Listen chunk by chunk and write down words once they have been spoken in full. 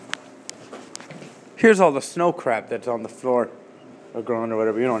Here's all the snow crap that's on the floor or ground or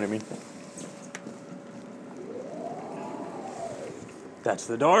whatever, you know what I mean. That's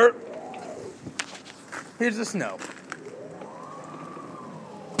the door. Here's the snow.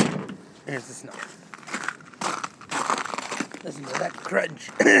 Here's the snow. Listen to that crunch.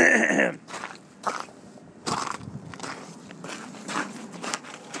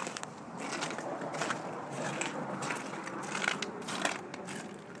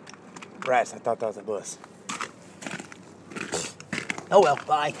 Brass, I thought that was a bus. Oh well,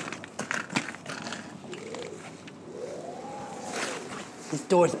 bye. This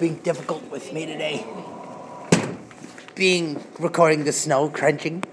door's being difficult with me today. Recording the snow crunching.